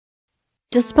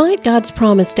Despite God's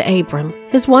promise to Abram,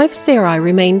 his wife Sarai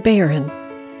remained barren.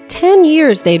 10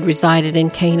 years they'd resided in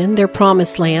Canaan, their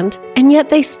promised land, and yet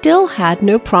they still had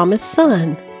no promised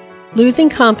son. Losing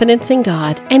confidence in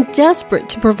God and desperate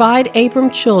to provide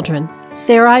Abram children,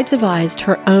 Sarai devised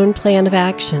her own plan of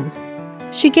action.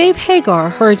 She gave Hagar,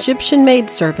 her Egyptian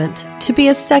maidservant, to be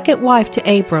a second wife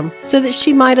to Abram so that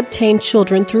she might obtain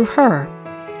children through her.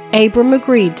 Abram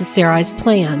agreed to Sarai's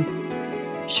plan.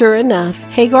 Sure enough,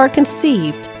 Hagar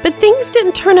conceived, but things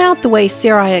didn't turn out the way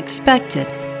Sarai expected.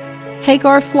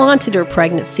 Hagar flaunted her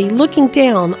pregnancy, looking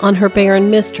down on her barren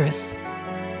mistress.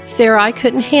 Sarai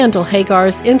couldn't handle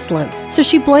Hagar's insolence, so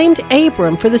she blamed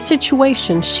Abram for the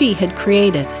situation she had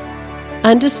created.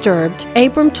 Undisturbed,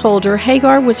 Abram told her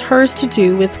Hagar was hers to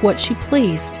do with what she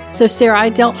pleased, so Sarai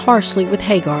dealt harshly with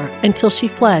Hagar until she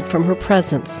fled from her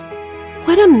presence.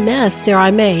 What a mess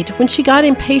Sarai made when she got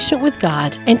impatient with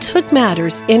God and took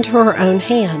matters into her own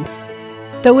hands.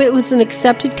 Though it was an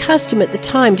accepted custom at the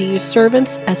time to use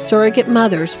servants as surrogate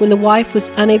mothers when the wife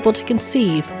was unable to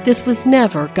conceive, this was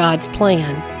never God's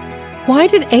plan. Why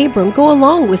did Abram go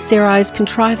along with Sarai's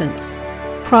contrivance?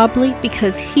 Probably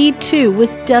because he too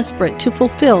was desperate to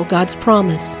fulfill God's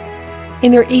promise.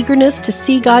 In their eagerness to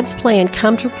see God's plan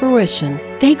come to fruition,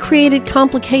 they created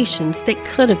complications that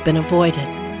could have been avoided.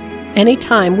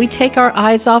 Anytime we take our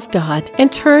eyes off God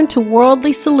and turn to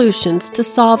worldly solutions to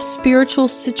solve spiritual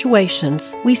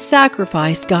situations, we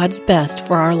sacrifice God's best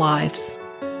for our lives.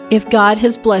 If God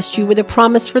has blessed you with a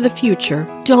promise for the future,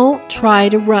 don't try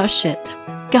to rush it.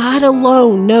 God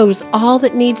alone knows all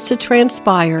that needs to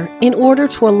transpire in order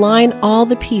to align all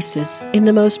the pieces in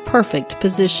the most perfect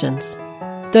positions.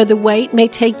 Though the wait may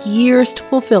take years to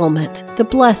fulfillment, the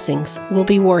blessings will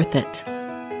be worth it.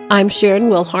 I'm Sharon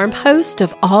Wilharm, host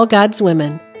of All God's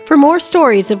Women. For more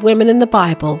stories of women in the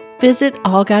Bible, visit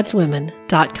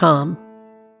allgodswomen.com.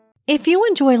 If you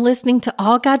enjoy listening to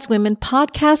All God's Women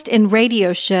podcast and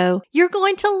radio show, you're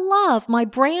going to love my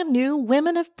brand new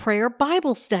Women of Prayer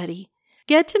Bible study.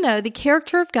 Get to know the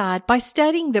character of God by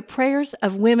studying the prayers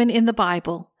of women in the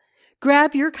Bible.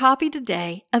 Grab your copy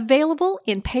today, available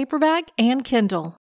in paperback and Kindle.